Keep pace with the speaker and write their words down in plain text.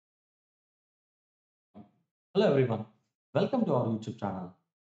Hello everyone, welcome to our YouTube channel,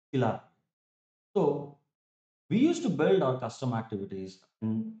 Pilar. So, we used to build our custom activities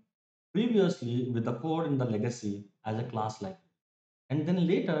and previously with the code in the legacy as a class library. And then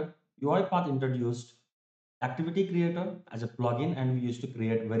later, UiPath introduced Activity Creator as a plugin and we used to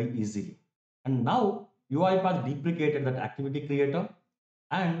create very easily. And now UiPath deprecated that Activity Creator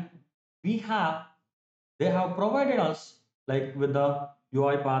and we have they have provided us like with the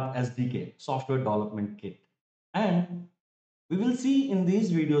UiPath SDK, Software Development Kit. And we will see in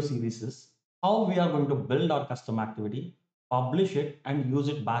these video series how we are going to build our custom activity, publish it, and use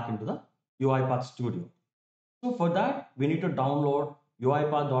it back into the UiPath Studio. So for that, we need to download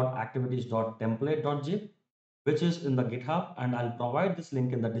uipath.activities.template.zip, which is in the GitHub, and I'll provide this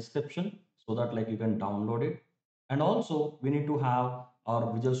link in the description so that like you can download it. And also, we need to have our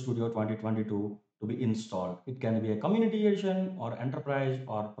Visual Studio 2022 to be installed. It can be a community edition or enterprise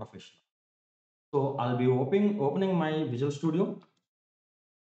or professional. So I'll be opening my Visual Studio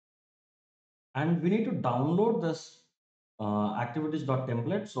and we need to download this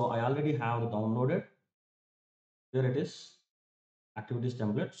activities.template. So I already have the downloaded. Here it is, activities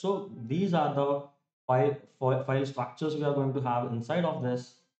template. So these are the file structures we are going to have inside of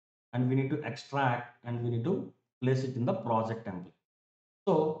this, and we need to extract and we need to place it in the project template.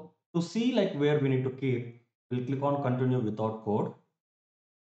 So to see like where we need to keep, we'll click on continue without code,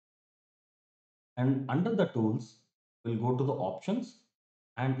 and under the tools, we'll go to the options,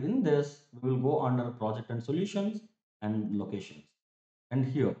 and in this we will go under project and solutions and locations. And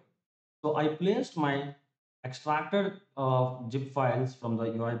here, so I placed my extracted zip files from the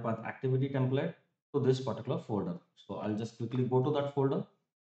UiPath activity template to this particular folder. So I'll just quickly go to that folder.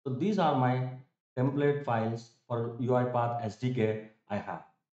 So these are my template files for UiPath SDK I have.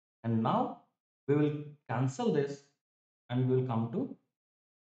 And now we will cancel this and we will come to,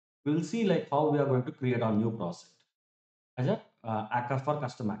 we will see like how we are going to create our new project as a actor for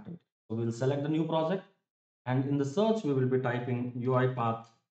custom activity. So we will select the new project, and in the search we will be typing UiPath,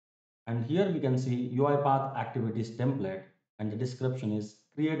 and here we can see UiPath Activities Template, and the description is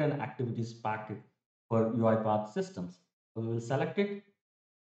create an activities packet for UiPath systems. So we will select it,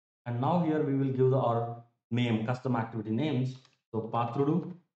 and now here we will give our name, custom activity names. So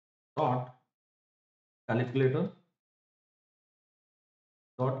pathrudu dot calculator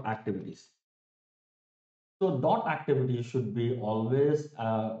dot activities. So dot activity should be always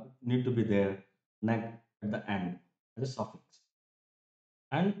need to be there next at the end as a suffix.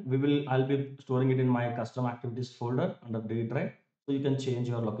 And I'll be storing it in my custom activities folder under D drive. So you can change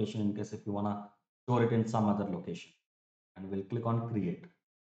your location in case if you wanna store it in some other location. And we'll click on create.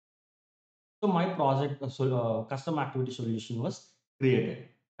 So my project custom activity solution was created.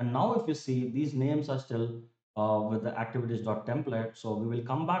 And now if you see these names are still with the activities.template. So we will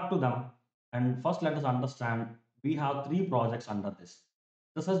come back to them. And first let us understand we have three projects under this.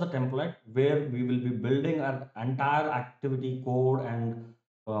 This is the template where we will be building our entire activity code and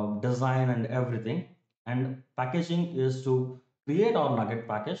design and everything. And packaging is to create our Nugget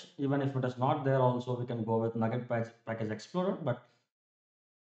package. Even if it is not there also, we can go with Nugget package explorer, but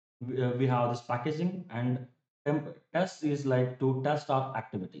we have this packaging, and test is like to test our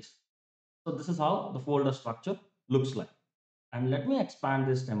activities. So this is how the folder structure looks like. And let me expand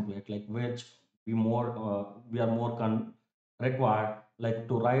this template, like which we are more required like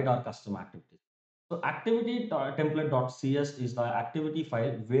to write our custom activities. So activity template.cs is the activity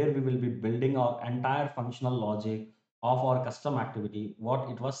file where we will be building our entire functional logic of our custom activity, what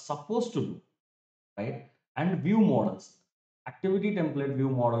it was supposed to do, right? And view models, activity template view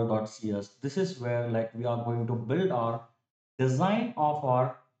model.cs. This is where like we are going to build our design of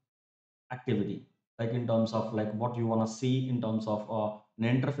our activity, like in terms of like what you want to see in terms of an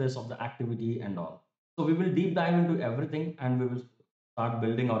interface of the activity and all. So we will deep dive into everything and we will start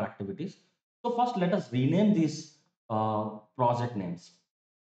building our activities. So first let us rename these project names.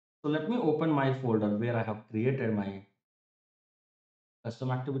 So let me open my folder where I have created my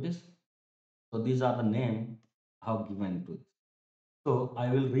custom activities. So these are the name I have given to this. So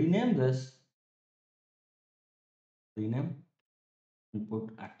I will rename this, rename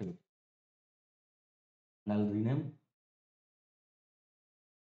input activity, and I'll rename.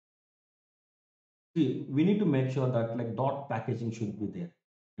 See, we need to make sure that like dot packaging should be there,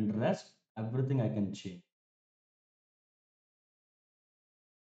 and rest everything I can change.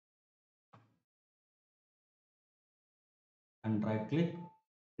 And right click,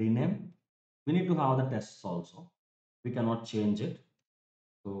 rename. We need to have the tests also. We cannot change it.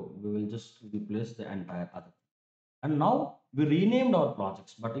 So we will just replace the entire other. And now we renamed our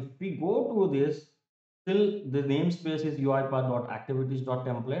projects. But if we go to this Still, the namespace is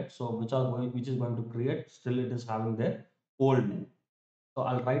UiPath.activities.template. So which is going to create, still it is having their old name. So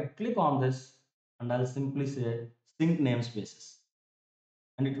I'll right click on this and I'll simply say sync namespaces.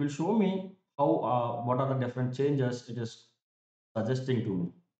 And it will show me how what are the different changes it is suggesting to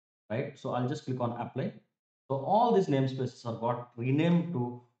me, right? So I'll just click on apply. So all these namespaces are got renamed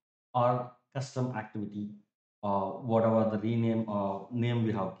to our custom activity, whatever the rename name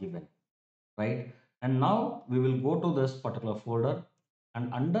we have given, right? And now we will go to this particular folder,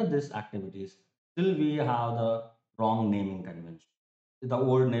 and under this activities, still we have the wrong naming convention. The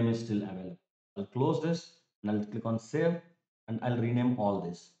old name is still available. I'll close this and I'll click on save and I'll rename all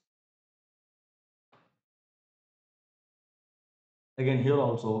this. Again, here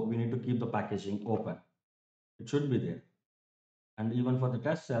also we need to keep the packaging open. It should be there. And even for the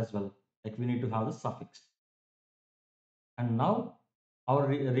tests as well, like we need to have the suffix. And now our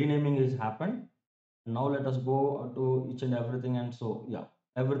renaming is happened. Now let us go to each and everything. And so, yeah,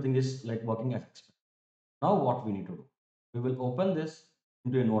 everything is like working as expected. Now what we need to do? We will open this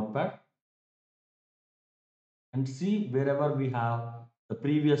into a notepad and see wherever we have the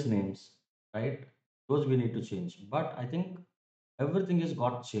previous names, right? Those we need to change. But I think everything is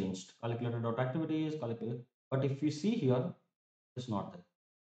got changed. Calculator.activities, calculator. But if we see here, it's not there.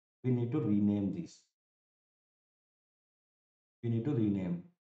 We need to rename these. We need to rename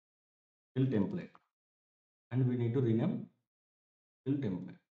fill template. And we need to rename fill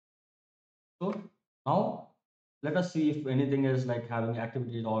template. So now let us see if anything is like having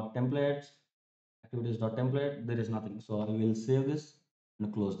activity.templates, activities.template. There is nothing. So I will save this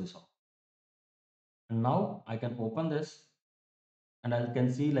and close this off. And now I can open this and I can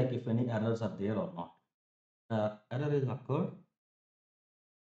see like if any errors are there or not. Error is occurred.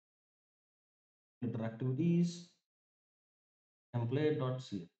 Interactivities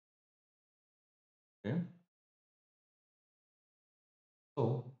template.c. Okay.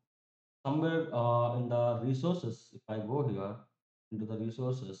 So somewhere in the resources, if I go here into the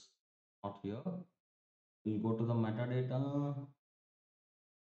resources, not here, we'll go to the metadata.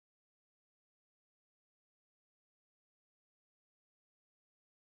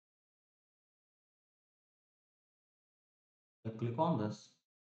 We'll click on this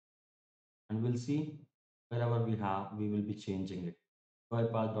and we'll see wherever we have, we will be changing it.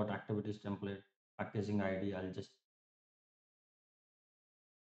 UiPath.activities template, packaging ID, I'll just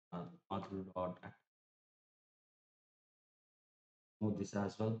author move this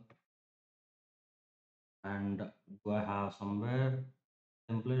as well. And do I have somewhere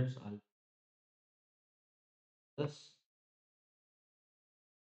templates? I'll this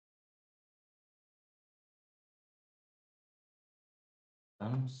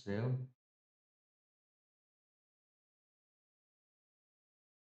done, save.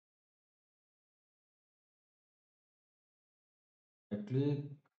 I click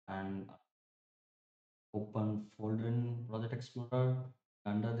and open folder in Project Explorer.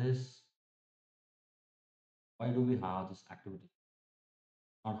 Under this, why do we have this activity?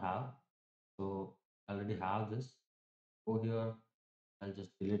 Not have. So I already have this. Go here. I'll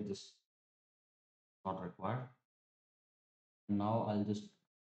just delete this. Not required. Now I'll just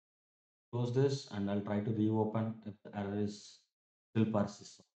close this and I'll try to reopen if the error is still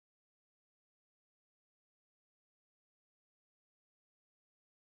persists.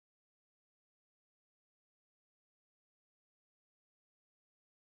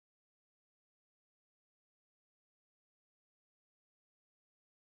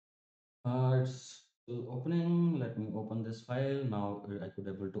 It's still opening. Let me open this file. Now I could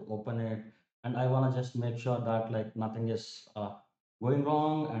able to open it, and I want to just make sure that like nothing is going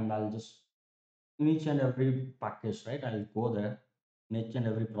wrong, and I'll just in each and every package, right? I'll go there in each and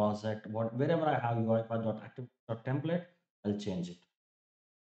every project. Wherever I have UiPath.active.template, I'll change it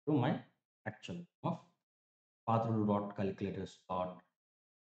to my actual of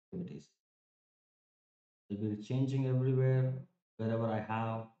pathroot.calculators.activities. I'll be changing everywhere wherever I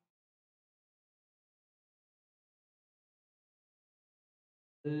have.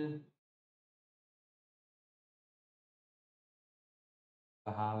 If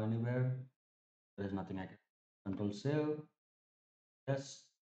I have anywhere, there is nothing I can control save. Yes,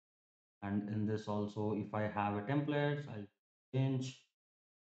 and in this also, if I have a template, I'll change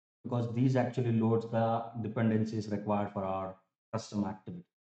because these actually loads the dependencies required for our custom activity.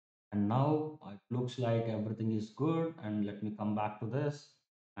 And now it looks like everything is good. And let me come back to this.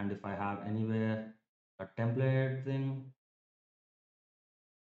 And if I have anywhere a template thing,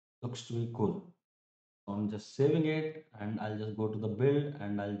 looks to be cool. So I'm just saving it and I'll just go to the build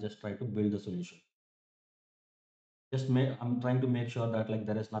and I'll just try to build the solution. I'm trying to make sure that like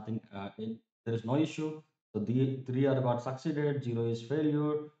there is nothing there is no issue. So the three are got succeeded, zero is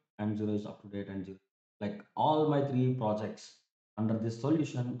failure, and zero is up to date, and zero. Like all my three projects under this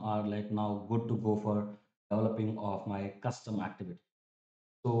solution are like now good to go for developing of my custom activity.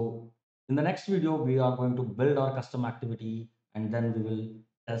 So in the next video, we are going to build our custom activity, and then we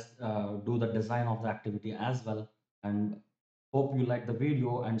will do the design of the activity as well. And hope you like the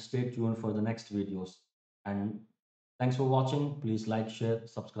video and stay tuned for the next videos. And thanks for watching. Please like, share,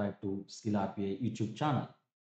 subscribe to Skill RPA YouTube channel.